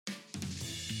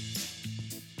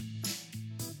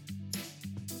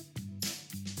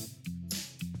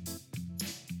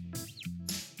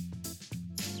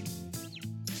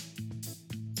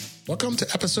Welcome to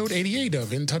episode 88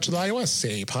 of In Touch with iOS,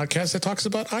 a podcast that talks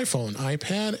about iPhone,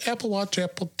 iPad, Apple Watch,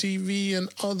 Apple TV, and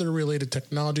other related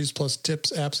technologies, plus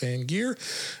tips, apps, and gear.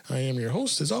 I am your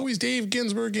host, as always, Dave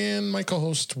Ginsburg, and my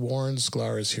co-host, Warren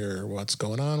Sklar, is here. What's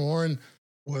going on, Warren?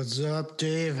 What's up,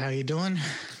 Dave? How you doing?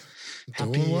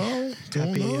 Doing well.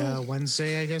 Happy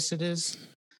Wednesday, I guess it is.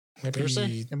 Happy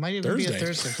Thursday? It might even Thursday. be a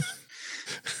Thursday.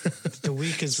 The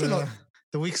week is the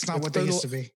week's not what they used to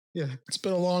be. Yeah, it's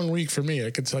been a long week for me.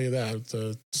 I can tell you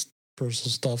that.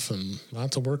 Personal stuff and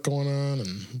lots of work going on,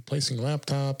 and replacing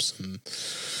laptops and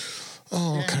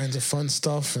all kinds of fun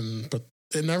stuff. But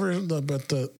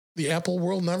the Apple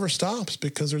world never stops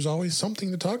because there's always something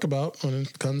to talk about when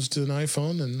it comes to an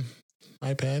iPhone and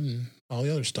iPad and all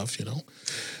the other stuff, you know.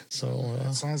 So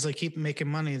as long as they keep making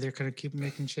money, they're going to keep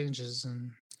making changes,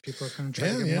 and people are going to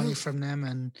try to get money from them,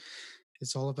 and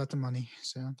it's all about the money.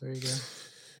 So there you go.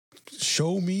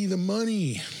 Show me the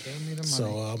money. Show me the money.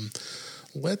 So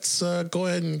let's go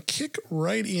ahead and kick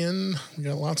right in. We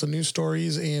got lots of news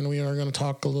stories, and we are going to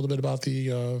talk a little bit about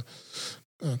the,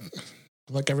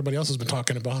 like everybody else has been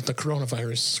talking about, the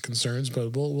coronavirus concerns,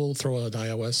 but we'll throw an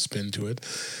iOS spin to it.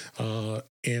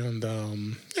 And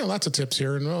lots of tips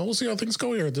here, and we'll see how things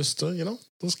go here. Just,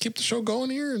 let's keep the show going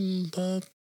here, and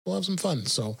we'll have some fun.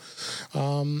 So,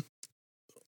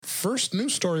 first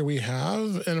news story we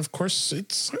have, and of course,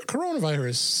 it's a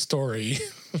coronavirus story.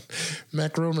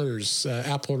 Mac rumors.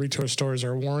 Apple retail stores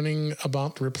are warning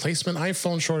about replacement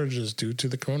iPhone shortages due to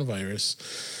the coronavirus.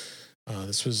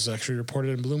 This was actually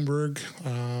reported in Bloomberg.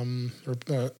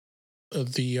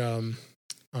 The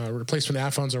replacement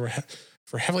iPhones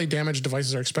for heavily damaged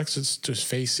devices are expected to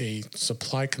face a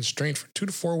supply constraint for 2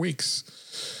 to 4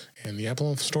 weeks. And the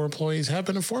Apple Store employees have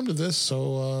been informed of this,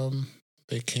 so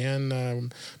they can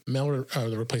mail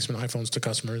the replacement iPhones to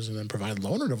customers and then provide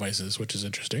loaner devices, which is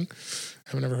interesting. I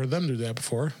haven't ever heard them do that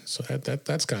before, so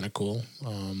that's kind of cool.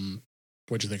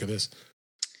 What'd you think of this?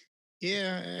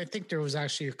 Yeah, I think there was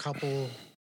actually a couple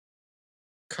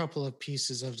of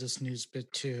pieces of this news bit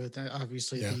too. That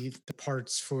obviously the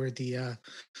parts for the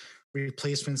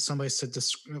replacement. Somebody said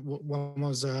one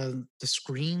was the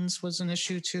screens was an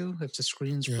issue too. If the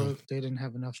screens broke, they didn't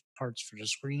have enough parts for the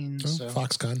screens. Oh, so.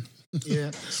 Foxconn.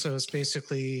 So it's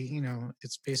basically,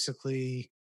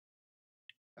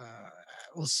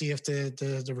 we'll see if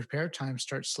the repair time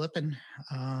starts slipping,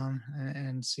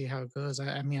 and see how it goes.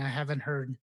 I mean, I haven't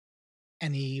heard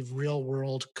any real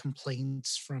world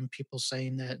complaints from people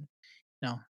saying that,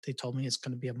 they told me it's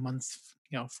going to be a month,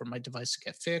 for my device to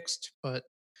get fixed, but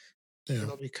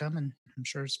it'll be coming. I'm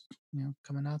sure it's,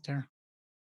 coming out there.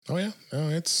 Oh yeah,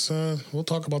 it's we'll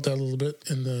talk about that a little bit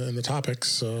in the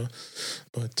topics,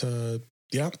 but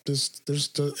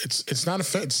it's not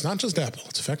just Apple.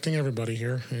 It's affecting everybody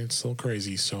here. It's a little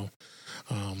crazy. So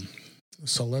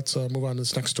let's move on to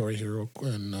this next story here,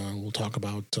 and we'll talk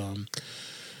about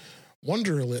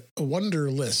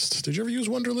Wunderlist. Did you ever use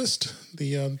Wunderlist,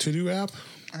 the to-do app?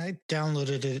 I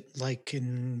downloaded it like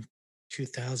in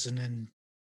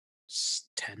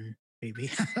 2010, maybe.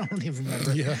 I don't even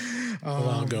remember. A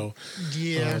while ago.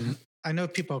 I know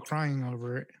people are crying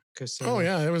over it.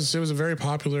 It was a very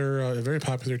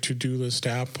popular to-do list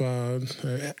app,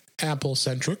 Apple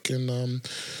centric, and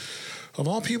of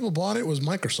all people bought it was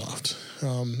Microsoft.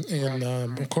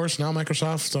 Of course now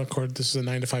Microsoft, this is a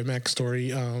 9 to 5 Mac story.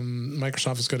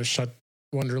 Microsoft is going to shut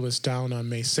Wunderlist down on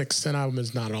May 6th, and I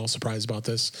was not at all surprised about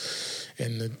this.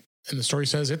 And the story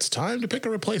says it's time to pick a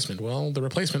replacement. Well, the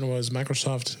replacement was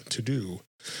Microsoft To Do.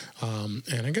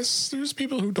 And I guess there's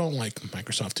people who don't like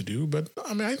Microsoft To Do, but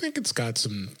I mean, I think it's got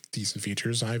some decent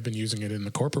features. I've been using it in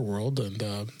the corporate world and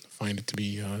find it to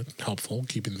be helpful,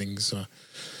 keeping things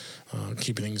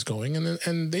going.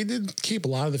 And they did keep a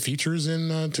lot of the features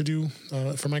in To Do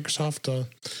for Microsoft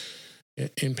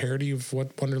in parody of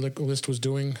what Wunderlist was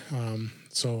doing.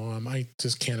 I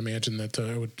just can't imagine that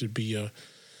it would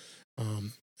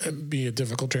be a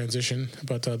difficult transition,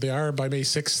 but they are by May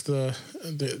 6th.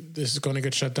 This is going to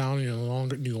get shut down.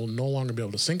 You'll no longer be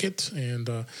able to sync it,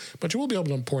 but you will be able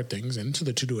to import things into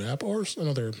the To Do app or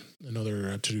another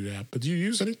To Do app. But do you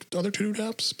use any other To Do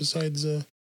apps besides?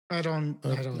 I don't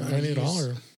any at all.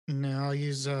 Or? No, I'll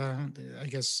use I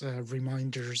guess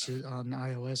reminders on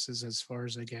iOS is as far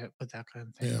as I get with that kind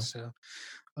of thing.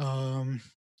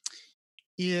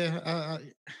 Yeah.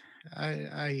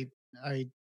 I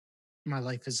my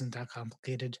life isn't that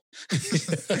complicated.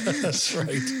 That's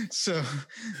right. So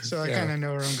I kind of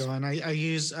know where I'm going.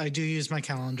 I do use my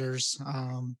calendars.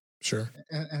 Sure.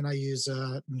 And I use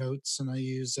notes, and I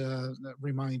use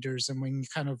reminders, and when you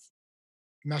kind of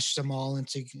mesh them all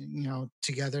into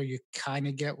together, you kind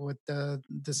of get what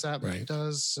this app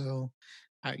does. So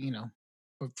you know,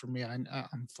 but for me, I'm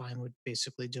fine with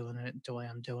basically doing it the way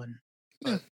I'm doing.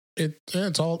 Yeah. But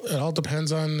It all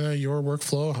depends on your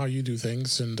workflow, how you do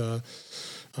things, and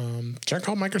check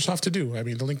out Microsoft to do. I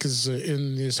mean, the link is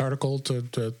in this article to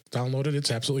download it.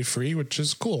 It's absolutely free, which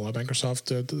is cool.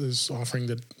 Microsoft is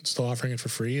still offering it for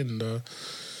free, and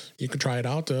you can try it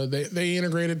out. They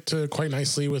integrate it quite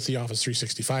nicely with the Office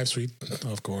 365 suite,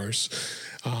 of course,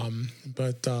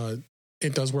 but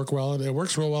it does work well, and it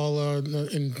works real well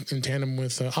in tandem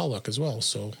with Outlook as well.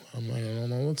 So I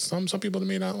don't know. Some people that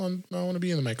may not want to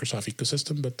be in the Microsoft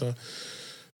ecosystem, but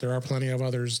there are plenty of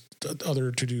other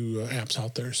to-do apps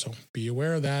out there. So be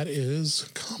aware that is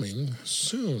coming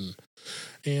soon.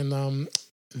 And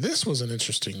this was an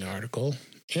interesting article.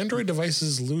 Android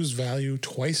devices lose value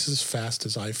twice as fast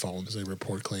as iPhones, they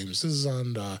report claims. This is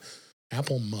on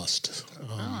Apple Must.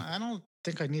 I don't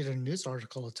think I need a news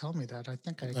article to tell me that. I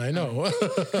think I know.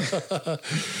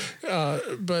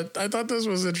 But I thought this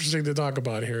was interesting to talk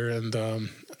about here. And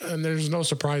there's no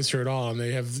surprise here at all. And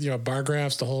they have, bar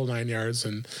graphs, the whole 9 yards.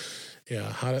 And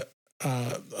how to,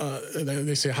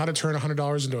 they say how to turn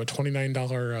 $100 into a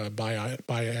 $29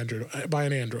 buy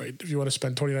an Android. If you want to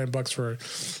spend $29 for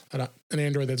an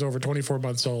Android that's over 24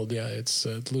 months old,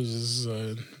 it loses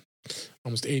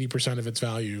almost 80% of its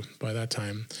value by that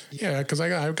time. Yeah, because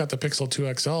I've got the Pixel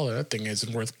 2 XL. That thing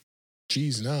isn't worth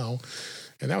cheese now,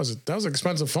 and that was an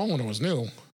expensive phone when it was new.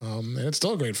 And it's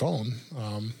still a great phone.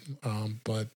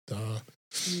 But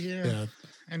yeah.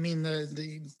 I mean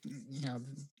the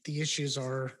issues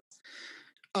are,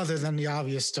 other than the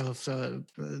obvious stuff,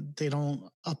 they don't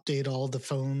update all the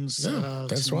phones.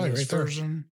 That's why right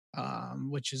version,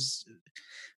 which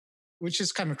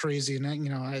is kind of crazy. And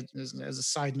as a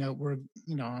side note,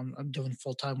 I'm doing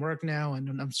full-time work now, and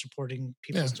I'm supporting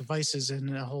people's devices,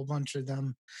 and a whole bunch of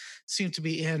them seem to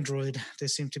be Android. They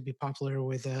seem to be popular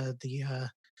with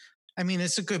I mean,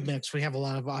 it's a good mix. We have a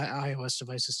lot of iOS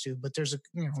devices too, but there's a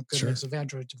good mix of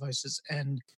Android devices.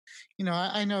 And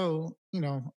I know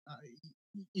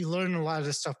you learn a lot of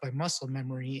this stuff by muscle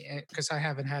memory, because I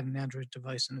haven't had an Android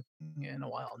device in a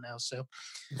while now. So,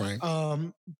 right.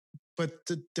 But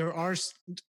there are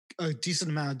a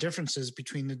decent amount of differences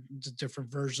between the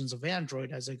different versions of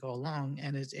Android as they go along,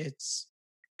 and it's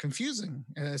confusing,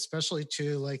 especially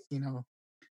to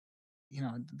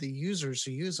the users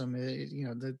who use them.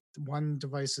 The one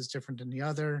device is different than the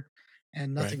other,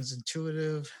 and nothing's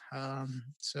intuitive.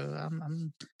 So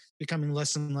I'm becoming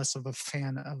less and less of a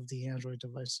fan of the Android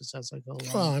devices as I go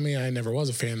along. Well, I mean, I never was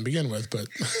a fan to begin with, but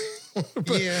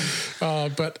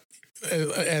but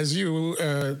as you,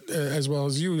 as well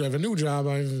as you, have a new job.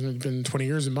 I've been 20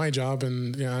 years in my job,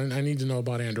 and I need to know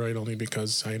about Android only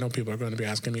because I know people are going to be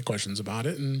asking me questions about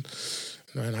it, and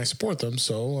I support them.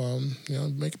 So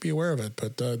be aware of it.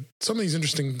 But some of these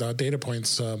interesting data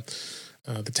points. The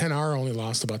 10R only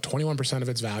lost about 21% of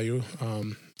its value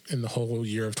in the whole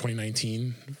year of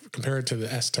 2019, compared to the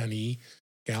S10e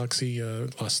Galaxy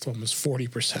lost almost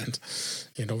 40%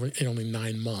 in only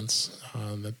 9 months.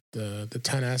 The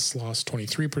 10s lost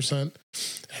 23%,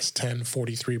 S10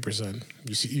 43%.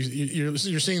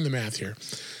 You're seeing the math here.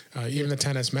 Even the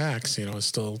 10s Max, is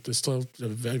still a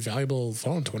very valuable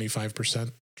phone.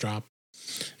 25% drop.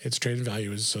 Its trading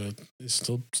value is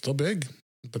still big.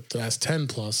 But the S10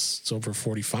 Plus, it's over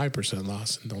 45%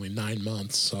 loss in only 9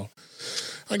 months. So,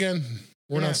 again,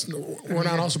 we're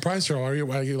not all surprised here, are you?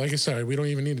 Like I said, we don't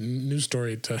even need a news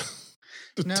story to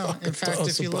no, in fact,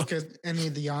 if you look at any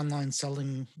of the online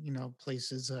selling,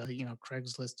 places,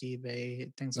 Craigslist,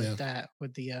 eBay, things like that,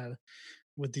 with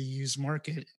the used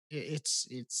market, it's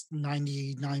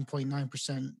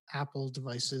 99.9% Apple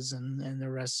devices, and the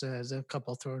rest is a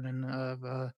couple thrown in of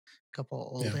a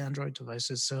couple old Android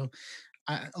devices. So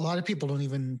a lot of people don't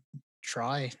even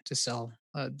try to sell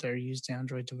their used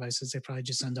Android devices. They probably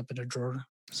just end up in a drawer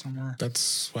somewhere.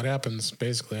 That's what happens,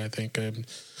 basically, I think.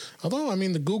 Although, I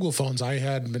mean, the Google phones, I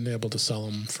had been able to sell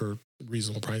them for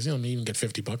reasonable price. I even get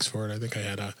 $50 for it. I think I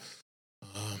had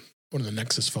one of the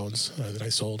Nexus phones that I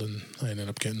sold, and I ended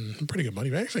up getting pretty good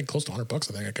money. Actually, close to $100,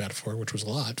 I think I got it for, which was a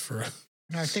lot for.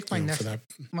 I think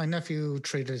my nephew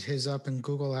traded his up, and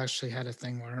Google actually had a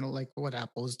thing where, like what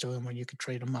Apple was doing, where you could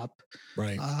trade them up,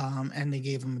 right? And they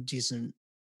gave him a decent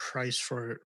price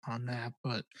for it on that.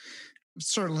 But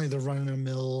certainly the run of the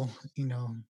mill,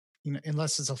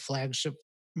 unless it's a flagship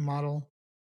model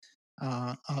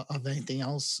of anything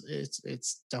else,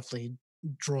 it's definitely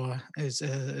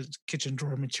kitchen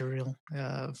drawer material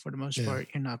for the most part.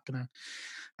 You're not gonna.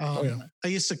 I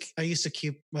used to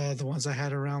keep the ones I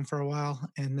had around for a while,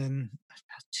 and then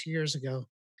about 2 years ago,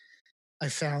 I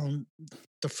found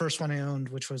the first one I owned,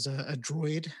 which was a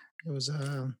Droid. It was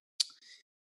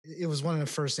it was one of the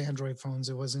first Android phones.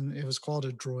 It wasn't. It was called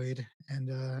a Droid, and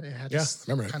it had Yeah, this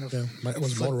remember it. kind of Yeah,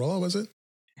 was it flip. Motorola? Was it?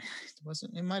 It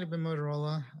wasn't. It might have been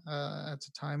Motorola at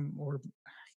the time, or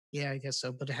yeah, I guess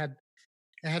so. But it had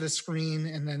a screen,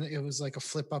 and then it was like a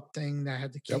flip up thing that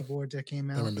had the Yep, keyboard that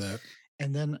came I out. remember that.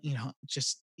 And then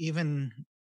just even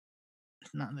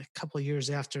not a couple of years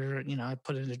after I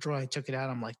put it in a drawer, I took it out.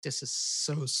 I'm like, this is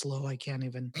so slow. I can't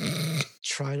even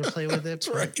try to play with it. That's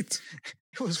But right. it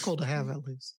was cool to have at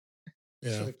least.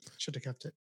 Yeah, Should have kept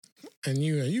it. and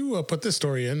you put this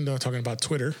story in talking about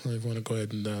Twitter. If you want to go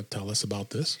ahead and tell us about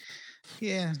this.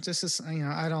 Yeah, this is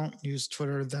I don't use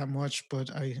Twitter that much, but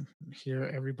I hear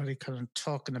everybody kind of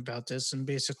talking about this, and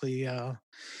basically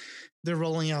they're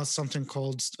rolling out something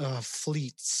called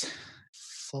Fleets,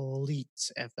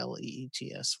 Fleets,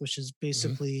 which is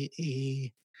basically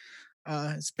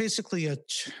it's basically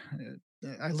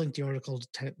I linked the article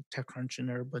to TechCrunch in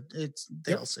there, but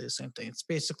they all say the same thing. It's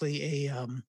basically a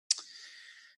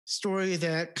story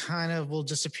that kind of will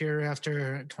disappear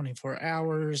after 24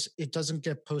 hours. It doesn't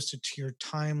get posted to your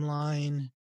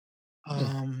timeline.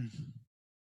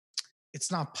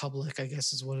 It's not public, I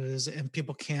guess is what it is, and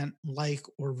people can't like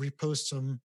or repost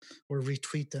them or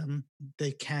retweet them.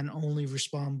 They can only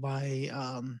respond by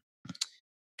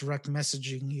direct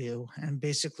messaging you, and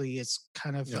basically it's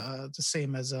kind of the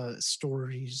same as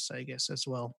stories, I guess, as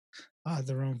well,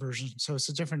 their own version. So it's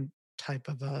a different type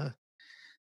of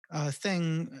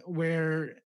thing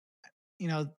where you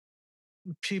know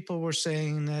people were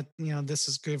saying that this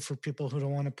is good for people who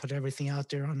don't want to put everything out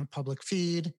there on the public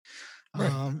feed.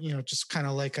 Right. Just kind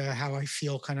of like a how I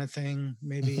feel kind of thing,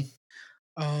 maybe.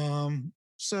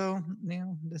 So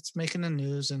it's making the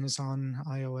news, and it's on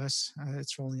iOS.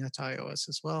 It's rolling out to iOS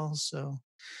as well. So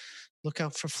look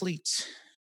out for Fleets.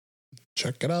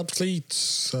 Check it out,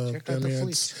 Fleets. Check out the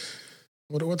Fleets.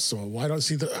 What's why don't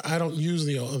see the I don't use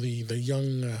the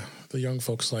young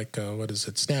folks like what is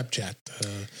it, Snapchat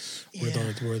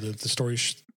where the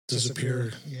stories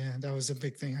disappear. Yeah, that was a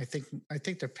big thing. I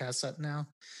think they're past that now.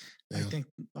 Yeah. I think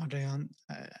are they on?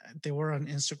 They were on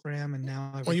Instagram, and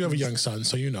now. Well, you have a young son,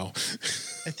 so you know.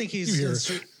 I think he's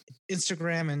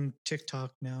Instagram and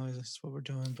TikTok now is what we're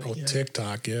doing. But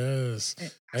TikTok, yes.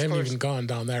 I haven't even gone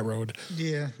down that road.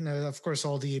 Yeah, no. Of course,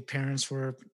 all the parents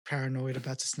were paranoid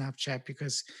about the Snapchat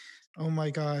because, oh my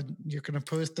God, you're going to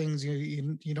post things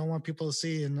you don't want people to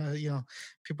see, and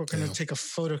people are going to take a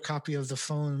photocopy of the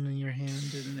phone in your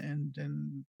hand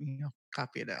and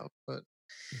copy it out. But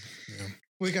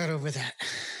we got over that.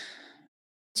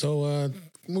 So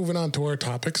moving on to our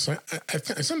topics,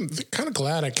 I'm kind of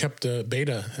glad I kept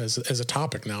beta as a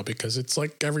topic now because it's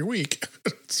like every week.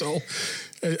 So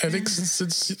I think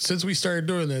since we started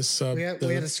doing this, we had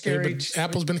a scary.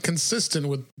 Apple's been consistent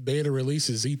with beta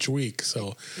releases each week.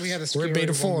 So we're at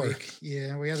beta 4. Week.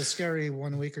 Yeah, we had a scary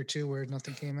 1 week or two where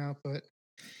nothing came out, but.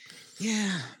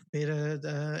 Yeah,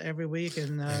 beta every week,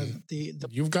 and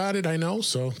you've got it, I know.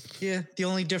 So yeah, the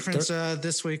only difference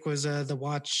this week was the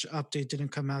watch update didn't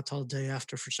come out till the day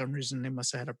after. For some reason, they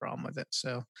must have had a problem with it.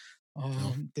 So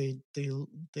they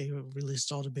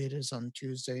released all the betas on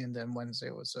Tuesday, and then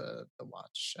Wednesday was the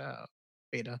watch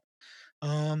beta.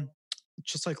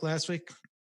 Just like last week,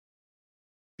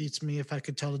 beats me if I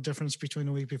could tell the difference between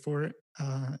the week before it.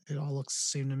 It all looks the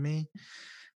same to me.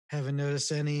 Haven't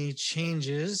noticed any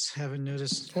changes. Haven't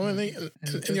noticed. Well, and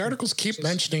the articles keep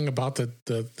mentioning about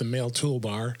the mail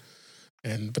toolbar,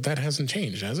 but that hasn't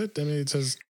changed, has it? I mean, it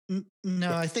says.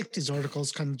 No, I think these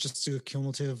articles kind of just do a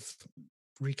cumulative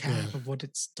recap of what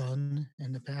it's done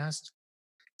in the past.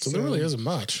 So there really isn't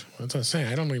much. That's what I'm saying.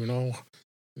 I don't even know.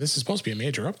 This is supposed to be a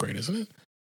major upgrade, isn't it?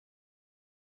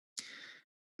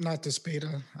 Not this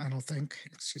beta, I don't think.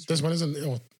 This one isn't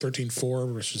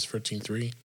 13.4 versus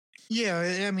 13.3.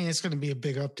 Yeah, I mean, it's going to be a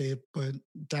big update, but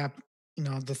that,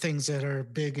 the things that are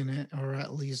big in it, or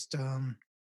at least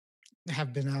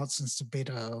have been out since the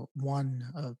beta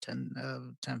 1 of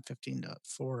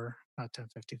 10.15.4, not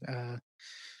 10.15,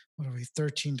 what are we,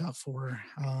 13.4,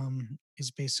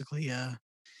 is basically,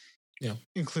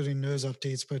 including those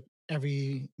updates, but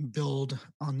every build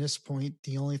on this point,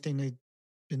 the only thing they've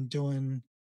been doing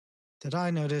that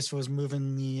I noticed was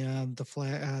moving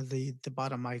the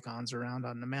bottom icons around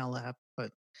on the mail app,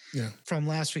 but from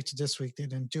last week to this week they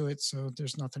didn't do it, so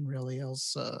there's nothing really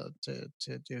else to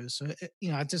do. So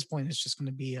at this point it's just going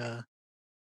to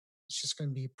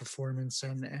be performance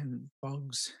and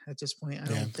bugs at this point. I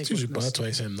don't think it's usually bugs. That's why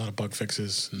I say a lot of bug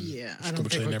fixes. I don't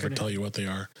think they never tell you what they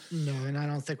are. No, and I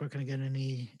don't think we're going to get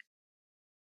any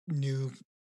new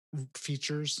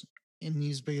features in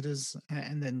these betas,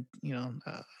 and then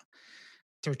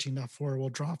 13.4 will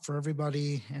drop for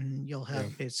everybody, and you'll have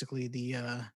Yeah. basically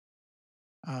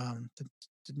um, the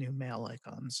the new mail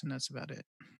icons, and that's about it.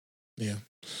 Yeah.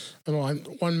 Well,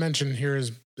 one mention here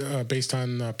is based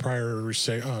on prior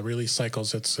release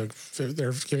cycles.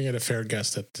 They're giving it a fair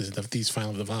guess that the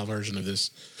final version of this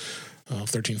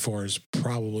 13.4 is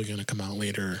probably going to come out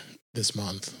later this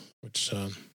month, which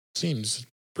seems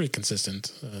pretty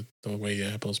consistent the way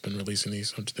Apple's been releasing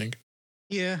these. Don't you think?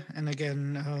 Yeah, and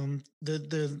again,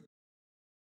 the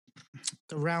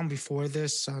round before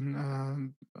this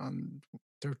on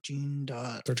 13.3,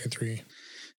 13.3.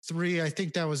 I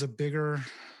think that was a bigger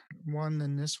one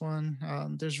than this one.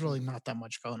 There's really not that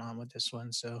much going on with this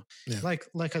one. So Yeah.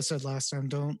 like I said last time,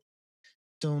 don't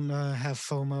have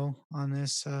FOMO on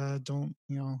this. Don't,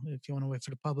 if you want to wait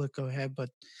for the public, go ahead. But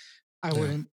I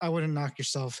wouldn't knock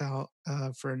yourself out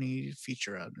for any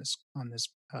feature on this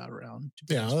round.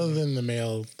 Yeah, other than the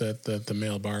mail the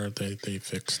mail bar they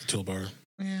fixed the toolbar.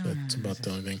 Yeah, that's about the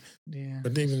only thing. Yeah,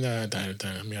 but even that,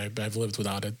 I mean, I've lived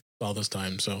without it all this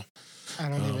time, so I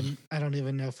don't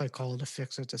even know if I call it a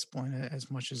fix at this point, as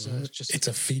much as it's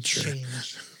a feature.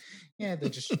 Change. Yeah, they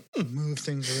just move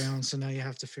things around, so now you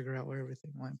have to figure out where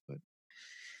everything went. But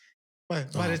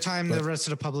by the time the rest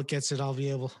of the public gets it, I'll be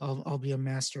a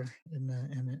master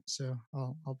in it, so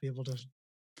I'll be able to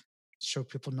show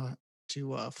people not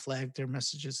to flag their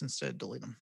messages, instead delete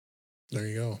them. There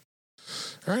you go.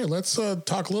 All right, let's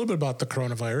talk a little bit about the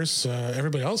coronavirus.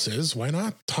 Everybody else is. Why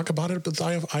not talk about it with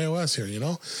iOS here?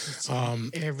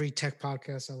 Every tech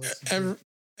podcast I listen to.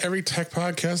 Every tech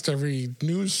podcast, every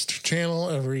news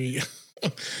channel, every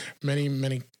many.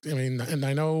 I mean, and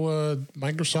I know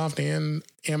Microsoft and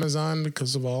Amazon,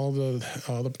 because of all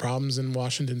the problems in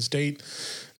Washington State,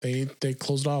 they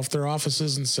closed off their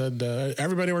offices and said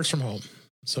everybody works from home.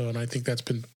 So, and I think that's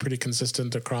been pretty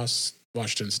consistent across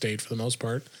Washington State for the most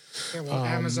part. Yeah, well,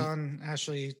 Amazon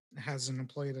actually has an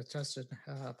employee that tested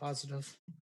positive.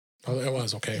 Oh, it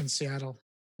was okay in Seattle.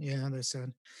 Yeah, they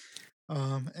said.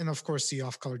 And of course, the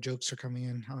off-color jokes are coming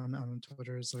in on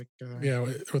Twitter. It's like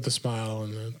with the smile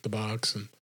and the box and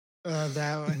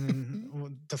that,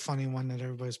 and the funny one that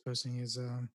everybody's posting is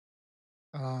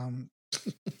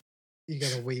you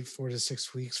got to wait 4 to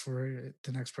 6 weeks for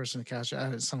the next person to catch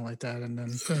it, something like that. And then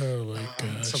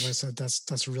somebody said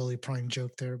that's a really prime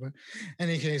joke there. But in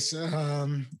any case,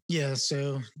 yeah.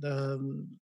 So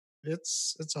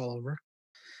it's all over.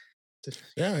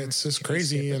 Yeah, it's just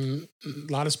crazy, and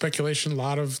a lot of speculation. A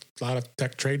lot of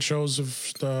tech trade shows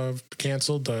have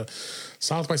canceled.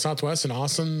 South by Southwest in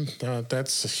Austin,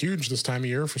 that's huge this time of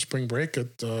year for spring break.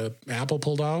 Apple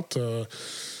pulled out.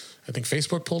 I think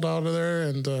Facebook pulled out of there,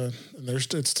 and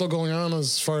it's still going on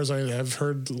as far as I have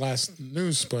heard the last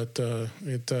news. But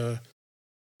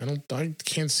I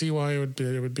can't see why it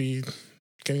would be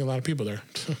getting a lot of people there.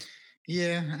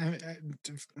 Yeah,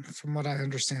 from what I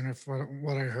understand, or from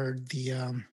what I heard,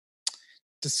 the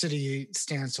city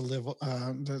stands to live.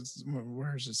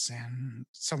 Where is it stand?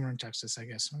 Somewhere in Texas, I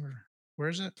guess. Where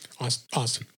is it?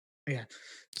 Austin. Yeah.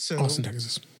 So Austin,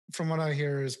 Texas. From what I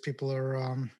hear, is people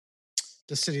are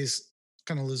the city's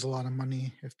going to lose a lot of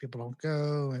money if people don't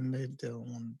go, and they don't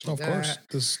want to do that. Of course,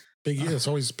 this big year. It's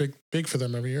always big for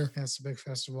them every year. Yeah, it's a big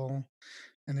festival.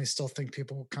 And they still think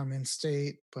people will come in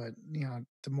state, but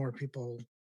the more people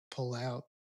pull out,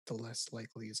 the less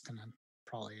likely it's going to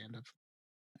probably end up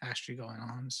actually going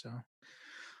on. So,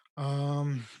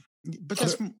 but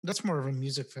that's more of a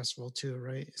music festival too,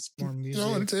 right? It's more music.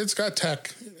 No, it's got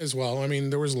tech as well. I mean,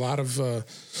 there was a lot of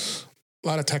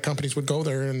tech companies would go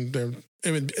there, and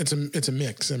it's a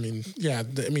mix. I mean, yeah,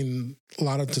 a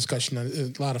lot of discussion,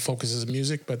 a lot of focus is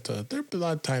music, but there are a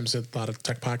lot of times that a lot of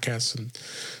tech podcasts and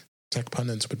tech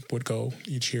pundits would go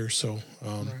each year. So,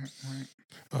 right.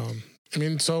 I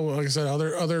mean, so like I said,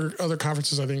 other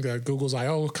conferences. I think Google's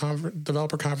I/O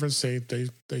developer conference,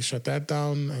 they shut that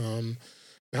down.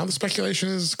 Now the speculation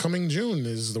is coming June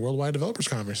is the Worldwide Developers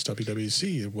Conference,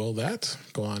 WWDC. Will that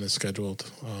go on as scheduled?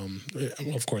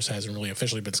 Well, of course, hasn't really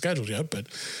officially been scheduled yet, but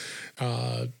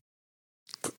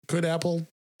could Apple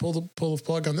pull the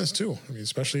plug on this too? I mean,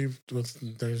 especially with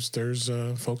there's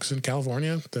folks in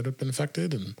California that have been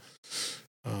affected, and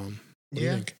what do you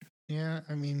think? Yeah.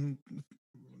 I mean,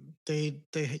 they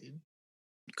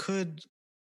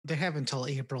have until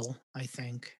April, I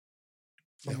think,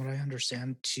 from what I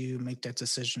understand, to make that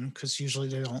decision, because usually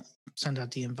they don't send out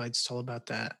the invites till about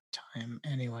that time,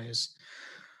 anyways.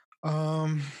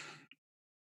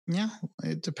 Yeah,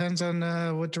 it depends on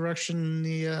what direction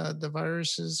the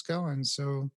virus is going.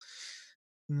 So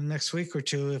in the next week or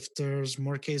two, if there's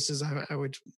more cases, I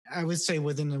would say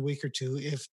within a week or two,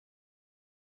 if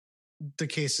the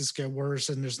cases get worse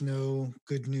and there's no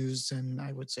good news, then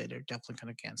I would say they're definitely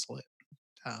going to cancel it.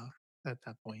 Uh, at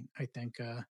that point, I think.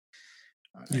 I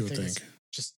You would think it's think.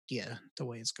 just the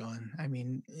way it's going. I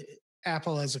mean,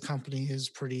 Apple as a company is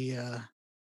pretty.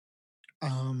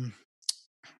 Um,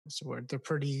 what's the word? They're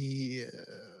pretty.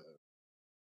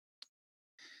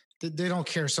 They don't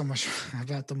care so much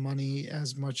about the money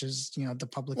as much as the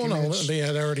public Well, no, image. they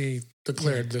had already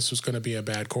declared Yeah. this was going to be a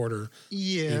bad quarter,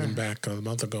 Yeah, even back a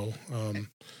month ago. and,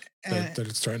 That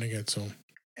it's starting to get so.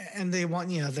 and they want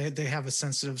they have a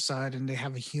sensitive side and they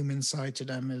have a human side to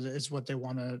them. Is what they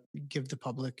want to give the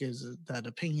public, is that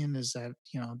opinion, is that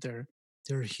they're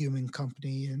a human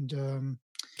company, and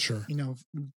Sure. you know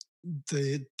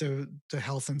the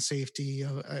health and safety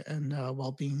and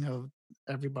well-being of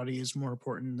everybody is more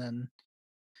important than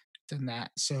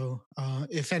that. So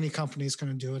if any company is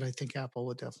going to do it, I think Apple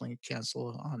would definitely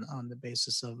cancel on the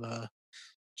basis of Oh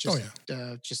just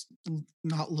yeah. just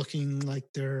not looking like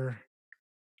they're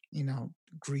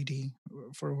greedy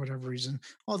for whatever reason.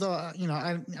 Although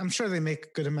I'm sure they make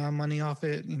a good amount of money off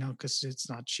it, because it's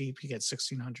not cheap. You get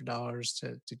 $1,600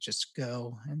 to just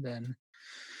go, and then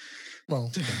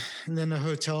Well, yeah. and then the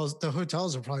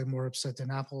hotels are probably more upset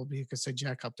than Apple because they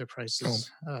jack up their Oh, prices.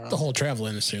 the whole travel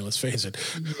industry. Let's face it.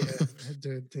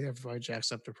 Yeah, everybody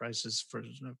jacks up their prices for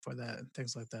that and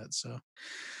things like that. So,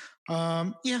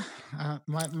 yeah,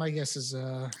 my guess is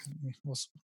we'll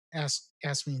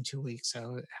ask me in 2 weeks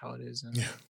how it is, and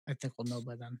Yeah. I think we'll know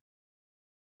by then.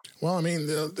 Well, I mean,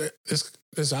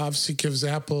 this obviously gives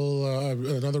Apple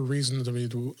another reason to be.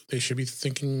 They should be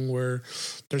thinking where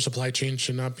their supply chain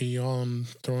should not be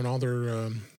throwing all their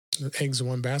eggs in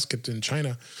one basket in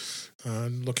China,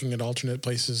 looking at alternate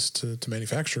places to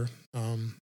manufacture.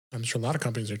 I'm sure a lot of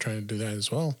companies are trying to do that as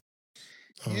well.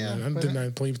 Yeah, and but didn't I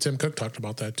believe Tim Cook talked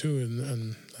about that too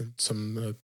in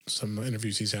some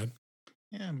interviews he's had.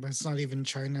 yeah, but it's not even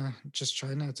just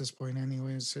China at this point.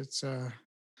 Anyways, it's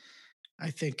I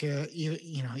think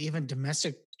even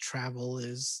domestic travel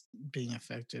is being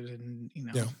affected, and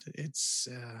Yeah. it's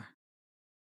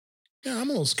Yeah, I'm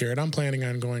a little scared. I'm planning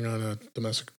on going on a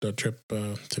domestic trip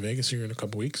to Vegas here in a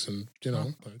couple weeks, and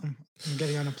well, I'm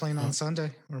getting on a plane on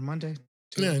Sunday or Monday.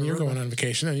 Yeah, and you're going on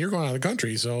vacation, and you're going out of the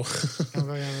country, so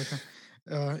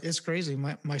it's crazy.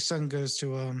 My son goes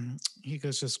to he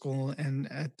goes to school,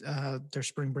 and at their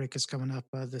spring break is coming up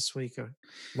this week,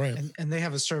 right. and they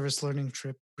have a service learning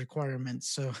trip requirement.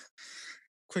 So,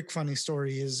 quick funny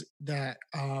story is that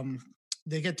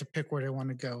they get to pick where they want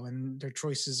to go, and their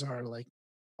choices are like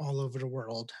all over the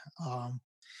world.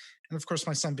 And of course,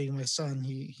 my son being my son,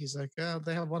 he's like, oh,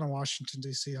 they have one in Washington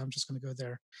D.C. I'm just going to go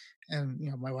there. And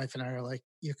my wife and I are like,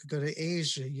 you could go to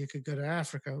Asia, you could go to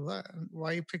Africa.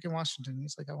 Why are you picking Washington?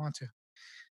 He's like, I want to.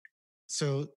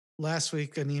 So last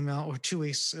week, an email, or 2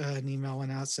 weeks, an email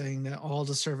went out saying that all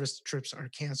the service trips are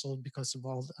canceled because of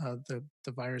all the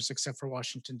virus except for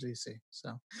Washington D.C.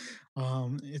 So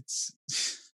it's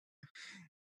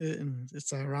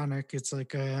it's ironic. It's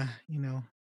like Yeah.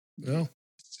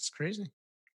 it's just crazy.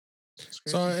 It's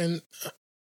crazy. So, and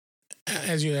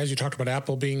as you talked about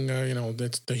Apple being,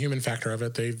 that's the human factor of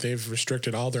it. They've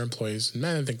restricted all their employees, and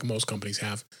I think most companies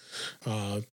have,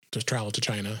 to travel to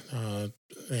China,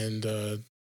 and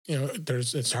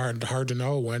it's hard to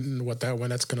know when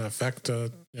that's going to affect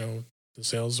the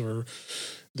sales or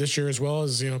this year, as well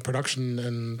as production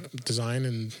and design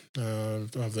and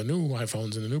of the new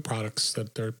iPhones and the new products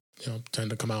that they're tend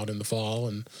to come out in the fall.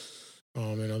 And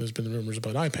there's been rumors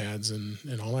about iPads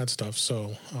and all that stuff.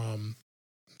 So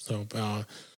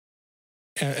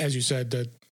as you said, that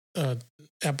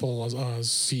Apple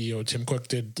CEO Tim Cook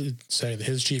did say that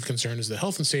his chief concern is the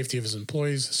health and safety of his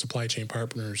employees, supply chain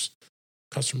partners,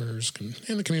 customers,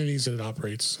 and the communities that it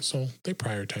operates. So they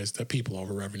prioritize the people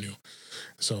over revenue.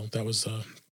 So that was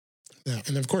yeah.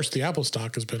 And of course, the Apple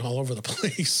stock has been all over the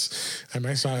place. I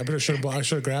mean, I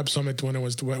should have grabbed some when it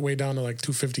was way down to like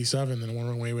 257, and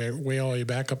went way all the way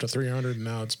back up to 300, and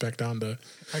now it's back down to.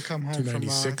 I come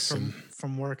home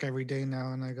from work every day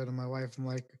now, and I go to my wife. I'm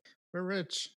like, "We're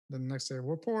rich." Then the next day,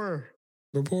 "We're poor."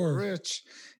 We're poor. We're rich.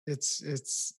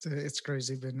 It's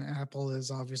crazy. But Apple is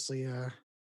obviously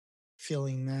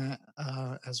feeling that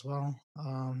as well.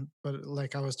 But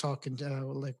like I was talking,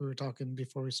 like we were talking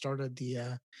before we started,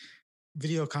 the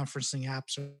video conferencing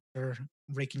apps are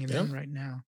raking it in right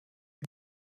now.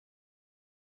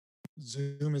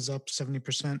 Zoom is up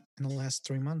 70% in the last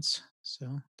 3 months.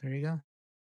 So there you go.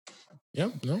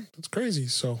 Yep. No, that's crazy.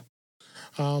 So,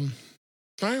 all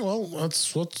right. Well,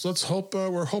 let's hope.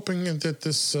 We're hoping that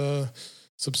this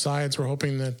subsides. We're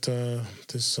hoping that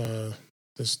this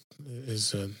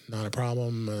is not a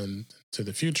problem and to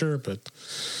the future. But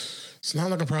It's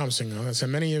not looking promising. I said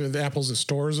many of the Apple's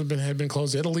stores had been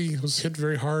closed. Italy was hit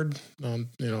very hard. I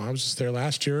was just there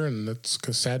last year, and it's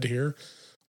sad to hear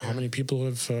how many people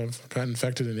have gotten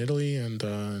infected in Italy, and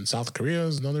in South Korea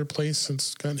is another place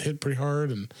that's gotten hit pretty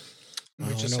hard. And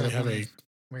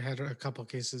we had a couple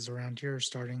cases around here,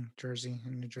 starting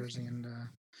New Jersey, and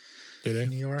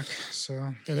New York. So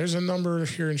yeah, there's a number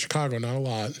here in Chicago, not a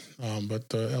lot,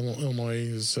 but Illinois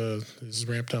is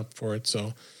ramped up for it.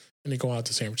 So when you go out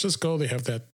to San Francisco, they have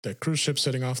that cruise ship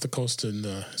sitting off the coast in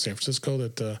San Francisco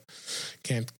that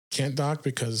can't dock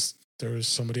because there was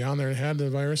somebody on there that had the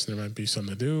virus, and there might be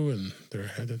something to do, and they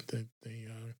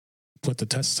put the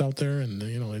tests out there, and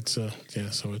it's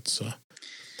so it's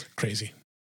crazy.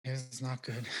 Yeah, it's not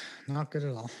good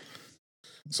at all.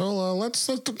 So let's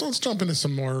jump into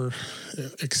some more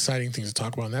exciting things to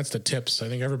talk about, and that's the tips. I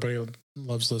think everybody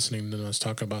loves listening to us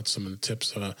talk about some of the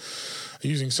tips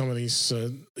using some of these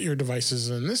ear devices.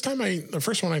 And this time, the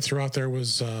first one I threw out there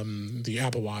was the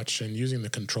Apple Watch and using the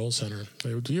control center.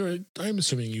 I'm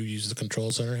assuming you use the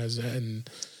control center and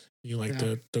you like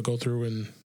to go through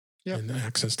and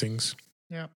access things.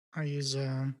 Yeah, I use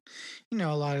a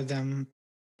lot of them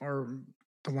are.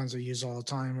 The ones I use all the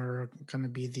time are going to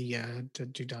be the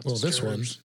do not disturb. This one.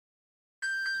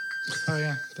 Oh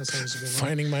yeah, that's always a good one.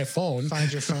 Finding my phone.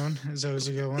 Find your phone is always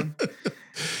a good one.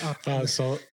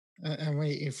 And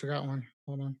wait, you forgot one.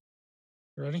 Hold on.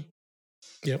 You ready?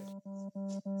 Yep.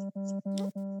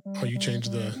 Oh, you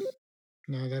changed the.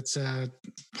 No, that's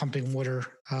pumping water.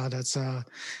 That's the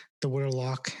water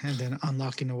lock, and then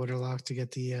unlocking the water lock to get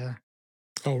the.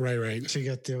 Oh right. To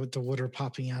get the water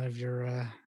popping out of your.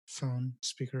 Phone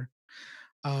speaker.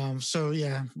 So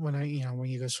yeah, when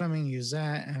you go swimming, use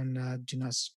that, and do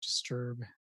not disturb.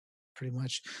 Pretty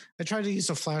much, I try to use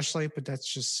a flashlight, but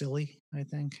that's just silly. I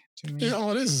think to me. Yeah,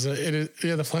 all it is.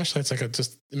 The flashlight's like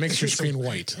it makes your screen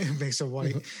white. It makes it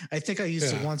white. I think I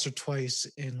used it once or twice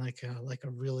in like a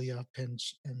really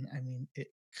pinch, and I mean it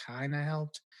kind of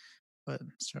helped, but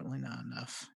certainly not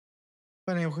enough.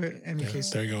 But anyway, in any case,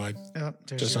 there you go. I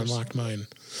just unlocked mine.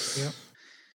 Yep.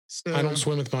 So, I don't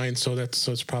swim with mine, so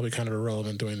it's probably kind of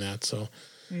irrelevant doing that. So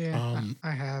yeah,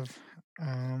 I have.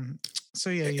 So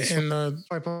yeah, you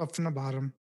swipe up from the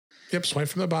bottom. Yep, swipe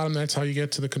from the bottom. That's how you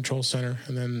get to the control center,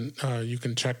 and then you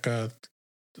can check a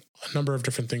number of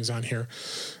different things on here.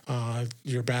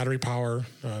 Your battery power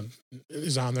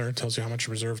is on there. It tells you how much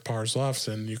reserve power is left,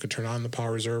 and you can turn on the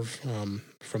power reserve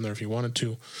from there if you wanted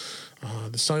to.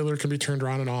 The cellular can be turned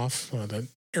on and off. The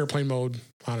airplane mode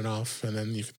on and off, and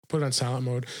then you can put it on silent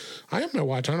mode. I have my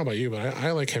watch. I don't know about you, but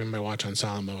I like having my watch on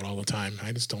silent mode all the time.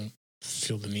 I just don't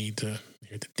feel the need to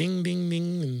hear the ding, ding,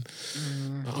 ding, and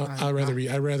I'd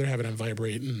rather have it on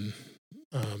vibrate and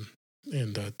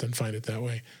then find it that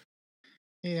way.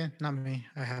 Yeah, not me.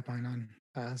 I have mine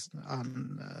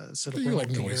on so you like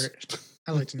noise.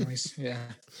 I like the noise. Yeah,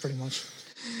 pretty much.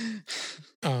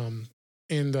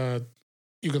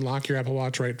 You can lock your Apple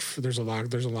Watch there's a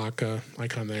lock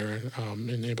icon there,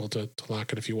 and able to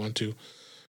lock it if you want to.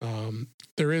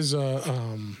 There is the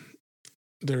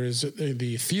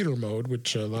theater mode,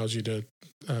 which allows you to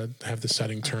have the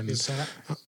setting turned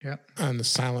on the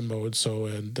silent mode. So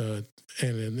and the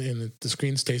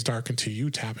screen stays dark until you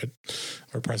tap it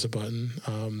or press a button.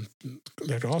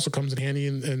 That also comes in handy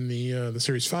in the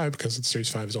Series 5 because the Series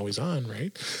 5 is always on,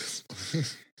 right?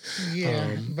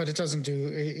 Yeah, but it doesn't do.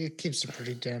 It keeps it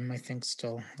pretty dim, I think,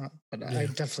 still. But I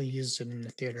definitely used it in the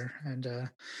theater, and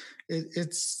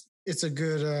it's a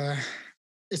good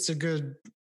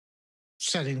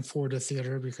setting for the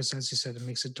theater because, as you said, it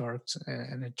makes it dark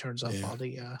and it turns off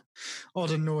all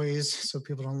the noise so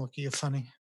people don't look at you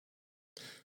funny.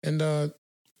 And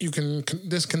you can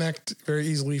disconnect very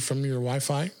easily from your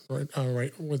Wi-Fi,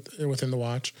 within the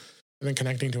watch, and then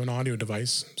connecting to an audio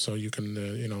device. So you can,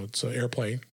 it's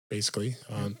AirPlay. Basically,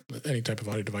 any type of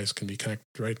audio device can be connected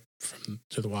right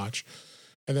to the watch.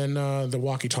 And then the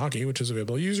walkie-talkie, which is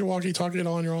available. You use your walkie-talkie at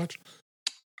all on your watch?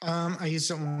 I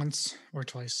used it once or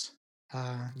twice,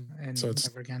 and so it's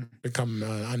never again. Become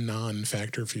a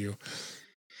non-factor for you.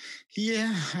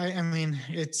 Yeah, I mean,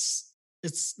 it's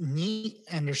neat,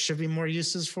 and there should be more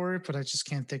uses for it, but I just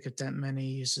can't think of that many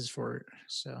uses for it.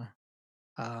 So.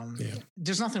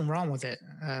 There's nothing wrong with it,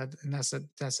 and that's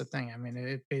the thing. I mean,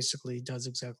 it basically does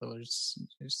exactly what it's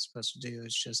supposed to do.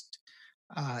 It's just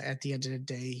at the end of the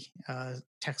day,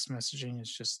 text messaging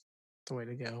is just the way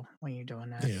to go when you're doing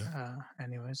that.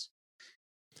 Anyways.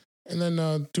 And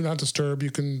then do not disturb. You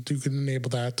can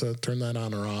enable that to turn that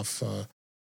on or off.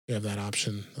 You have that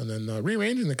option, and then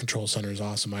rearranging the control center is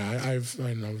awesome. I've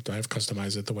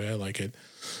customized it the way I like it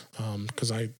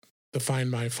because the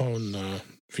Find My Phone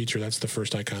feature. That's the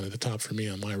first icon at the top for me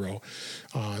on my row.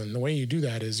 And the way you do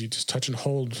that is you just touch and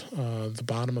hold the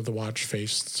bottom of the watch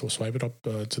face. So swipe it up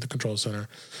to the control center,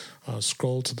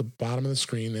 scroll to the bottom of the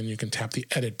screen, then you can tap the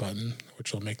edit button,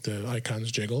 which will make the icons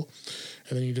jiggle.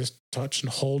 And then you just touch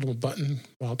and hold a button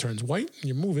while it turns white.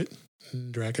 You move it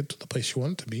and drag it to the place you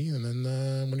want it to be. And then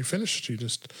when you're finished, you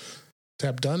just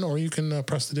tap done, or you can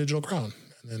press the digital crown.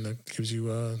 And then it gives you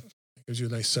a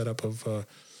nice setup of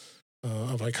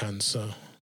icons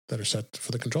that are set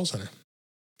for the control center.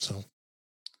 So,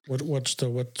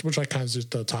 which icons is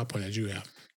the top one that you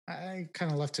have? I kind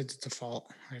of left it to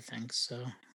default, I think. So,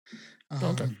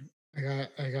 Okay. I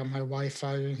got my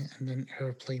Wi-Fi and then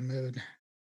airplane mode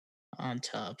on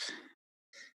top.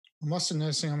 I'm also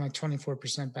noticing I'm at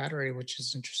 24% battery, which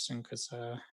is interesting because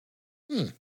I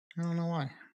don't know why.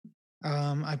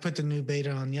 I put the new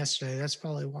beta on yesterday. That's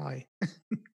probably why.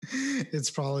 It's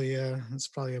probably a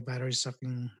battery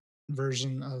sucking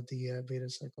version of the beta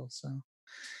cycle. So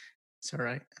it's all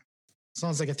right. As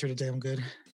long as I get through the day, I'm good.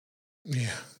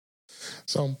 Yeah.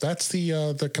 So that's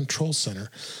the control center.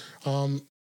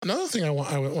 Another thing I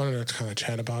wanted to kind of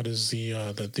chat about is the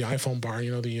iPhone bar.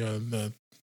 You know, the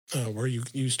where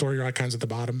you store your icons at the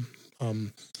bottom.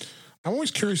 I'm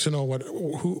always curious to know what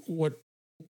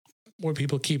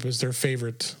people keep as their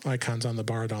favorite icons on the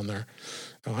bar down there.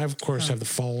 I of course have the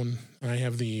phone. I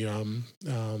have the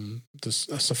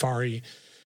Safari,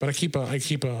 but I keep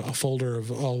a folder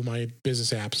of all my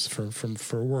business apps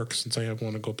for work, since I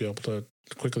want to be able to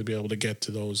quickly get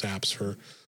to those apps for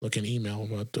looking email.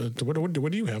 But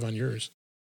what do you have on yours?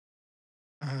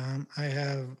 I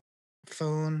have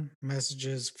phone,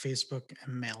 messages, Facebook,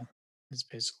 and mail. Is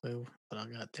basically what I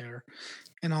got there.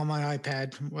 And on my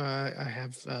iPad, I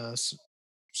have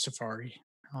Safari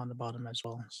on the bottom as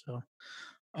well. So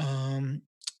um,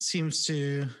 seems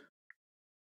to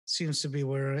be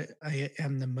where I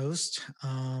am the most.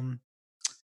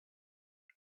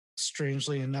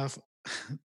 Strangely enough,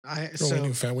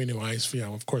 We knew ICE. Yeah,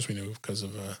 of course we knew because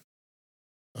of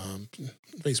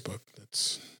Facebook.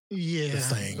 That's the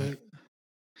thing. But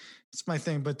it's my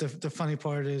thing. But the funny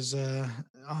part is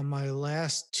on my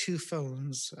last two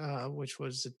phones, which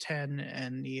was the 10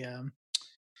 and the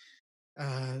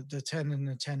 10 and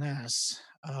the 10s,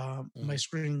 my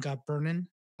screen got burning.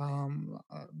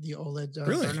 The OLED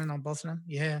really? burning on both of them.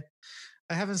 Yeah,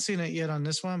 I haven't seen it yet on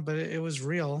this one, but it was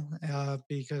real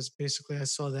because basically I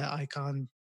saw that icon,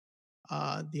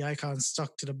 the icon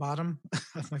stuck to the bottom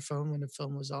of my phone when the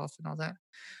film was off and all that.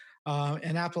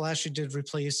 And Apple actually did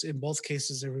replace, in both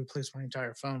cases, they replaced my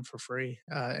entire phone for free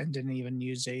and didn't even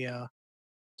use a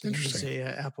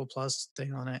Apple Plus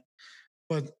thing on it.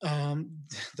 But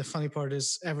the funny part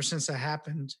is, ever since that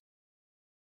happened,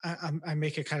 I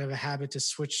make it kind of a habit to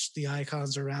switch the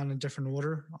icons around in different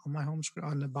order on my home screen,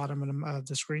 on the bottom of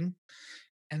the screen,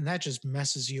 and that just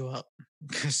messes you up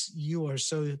because you are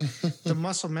so the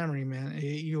muscle memory, man.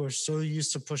 You are so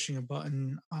used to pushing a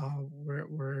button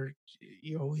where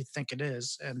you always think it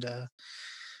is, and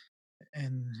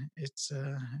it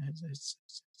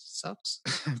sucks.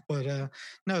 But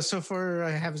no, so far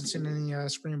I haven't seen any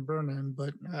screen burning.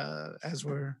 But as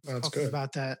we're talking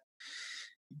about that,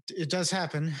 it does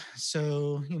happen.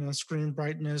 So, screen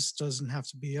brightness doesn't have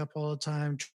to be up all the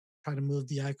time. Try to move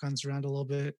the icons around a little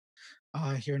bit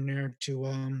here and there to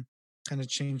kind of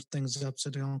change things up so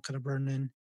they don't kind of burn in.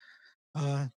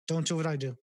 Don't do what I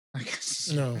do, I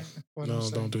guess. No,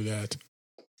 don't do that.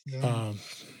 Yeah.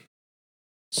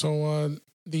 So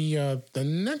the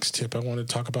next tip I want to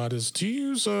talk about is: have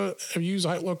you used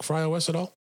Outlook for iOS at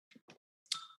all?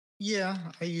 Yeah,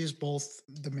 I use both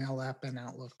the Mail app and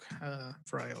Outlook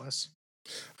for iOS.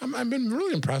 I've been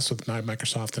really impressed with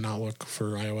Microsoft and Outlook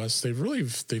for iOS. They've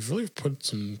really put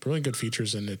some really good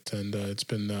features in it, and it's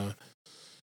been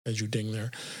as you ding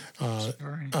there.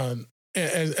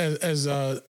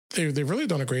 They've really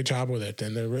done a great job with it,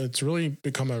 and it's really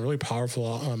become a really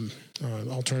powerful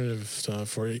alternative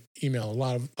for email. A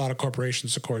lot of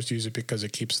corporations, of course, use it because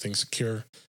it keeps things secure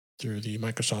through the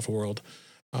Microsoft world.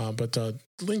 But the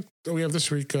link that we have this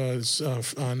week is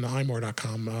on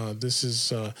imore.com. This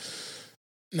is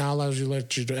now allows you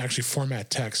to actually format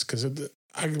text, because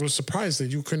I was surprised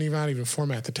that you couldn't even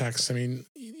format the text. I mean,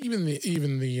 even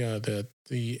the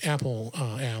Apple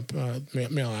app,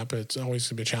 Mail app, it's always going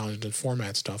to be a challenge to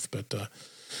format stuff, but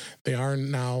they are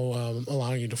now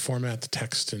allowing you to format the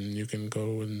text, and you can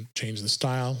go and change the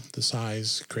style, the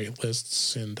size, create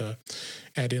lists, and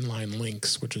add inline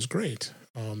links, which is great.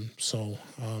 So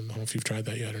I don't know if you've tried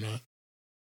that yet or not.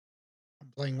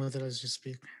 I'm playing with it as you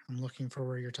speak. I'm looking for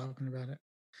where you're talking about it.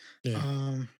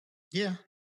 Yeah. Yeah.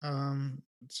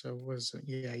 So was it?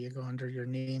 Yeah, you go under your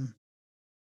name,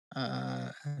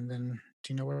 and then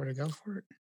do you know where to go for it?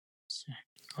 So-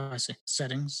 Oh, I see.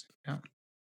 Settings. Yeah,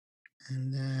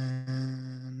 and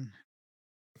then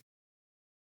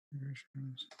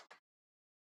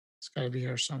it's got to be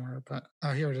here somewhere. But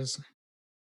oh, here it is.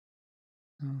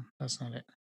 No, that's not it.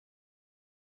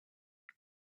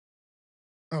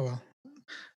 Oh well,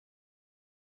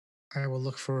 I will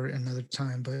look for it another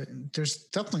time. But there's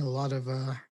definitely a lot of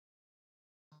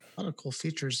cool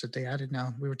features that they added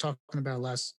now. We were talking about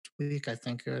last week, I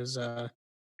think, is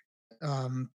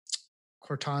um,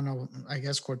 Cortana. I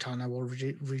guess Cortana will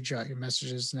read out your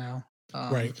messages now.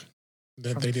 Right.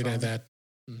 That From they the did add phone. that.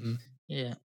 Hmm.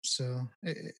 Yeah. So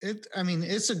I mean,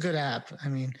 it's a good app. I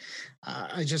mean,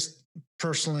 I just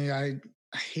personally, I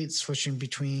hate switching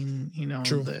between,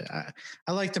 True.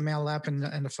 I like the mail app and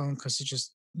the phone because it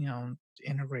just,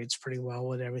 integrates pretty well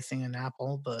with everything in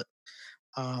Apple. But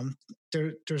um,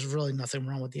 there's really nothing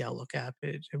wrong with the Outlook app.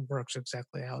 It works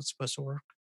exactly how it's supposed to work.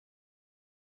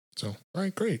 So, all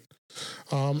right, great.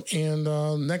 And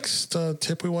next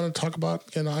tip we want to talk about,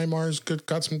 again, iMar's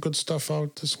got some good stuff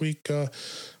out this week.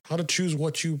 How to choose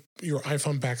what your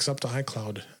iPhone backs up to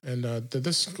iCloud, and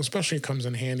this especially comes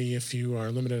in handy if you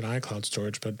are limited in iCloud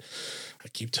storage. But I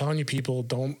keep telling you, people,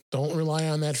 don't rely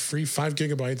on that free 5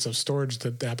 gigabytes of storage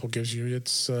that Apple gives you.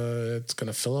 It's going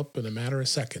to fill up in a matter of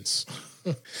seconds.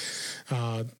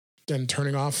 And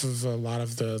turning off of a lot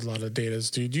of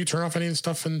data. Do you turn off any of the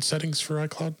stuff in settings for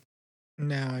iCloud?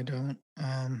 No, I don't.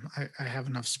 I have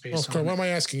enough space. Well, why am I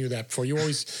asking you that for? You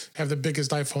always have the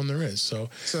biggest iPhone there is. So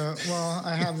well,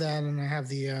 I have that, and I have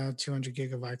the 200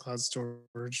 gig of iCloud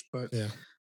storage. But yeah,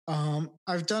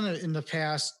 I've done it in the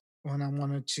past when I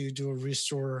wanted to do a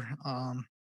restore, and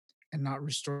not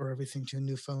restore everything to a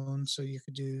new phone. So you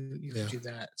could do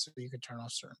that. So you could turn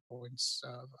off certain points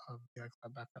of the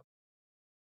iCloud backup.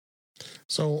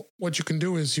 so what you can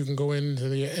do is you can go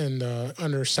into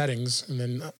under settings, and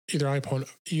then either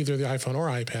the iPhone or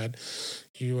iPad,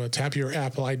 you tap your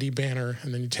Apple ID banner,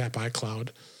 and then you tap iCloud.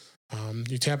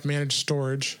 You tap manage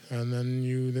storage, and then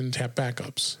you tap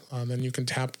backups. Then you can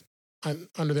tap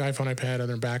under the iPhone, iPad,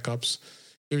 under backups.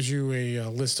 Gives you a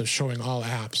list of showing all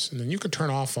apps, and then you can turn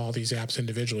off all these apps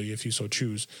individually if you so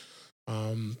choose.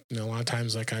 A lot of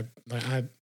times, like I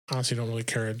honestly don't really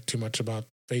care too much about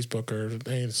Facebook or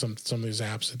any of some of these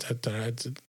apps.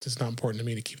 It's not important to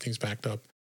me to keep things backed up.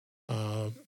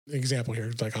 Example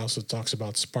here, like also talks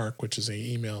about Spark, which is a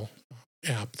email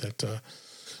app that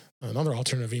another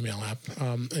alternative email app,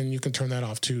 and you can turn that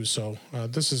off too. So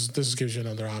this gives you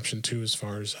another option too as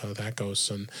far as that goes.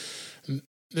 And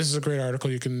this is a great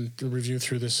article. You can review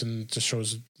through this and just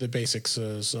shows the basics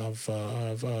of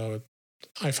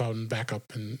iPhone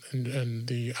backup and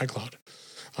the iCloud.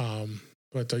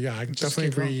 But yeah, I definitely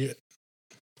agree.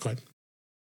 Go ahead.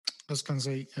 I was going to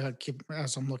say,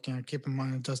 as I'm looking at, keep in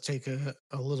mind it does take a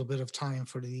little bit of time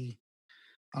for the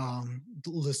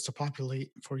list to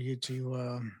populate for you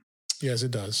to. Yes,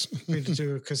 it does.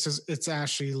 Because it's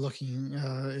actually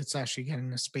it's actually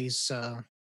getting a space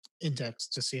index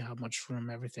to see how much room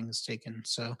everything is taken.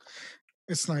 So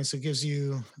it's nice. It gives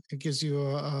you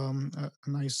a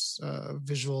nice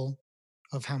visual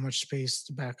of how much space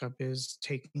the backup is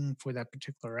taking for that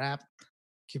particular app.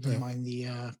 Keep in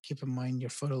mind your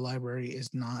photo library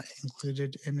is not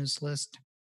included in this list.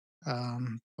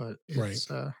 But it's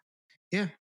you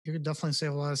could definitely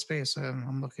save a lot of space.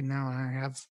 I'm looking now, and I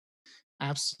have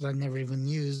apps that I never even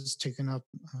used taking up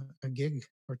a gig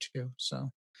or two.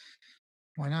 So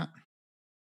why not?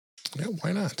 Yeah,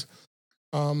 why not?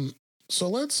 So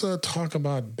let's talk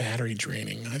about battery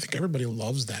draining. I think everybody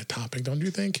loves that topic, don't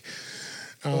you think?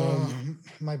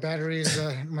 My battery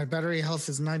health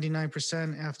is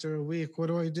 99% after a week. What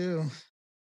do I do?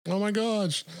 Oh my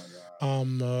gosh.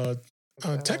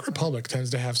 Tech Republic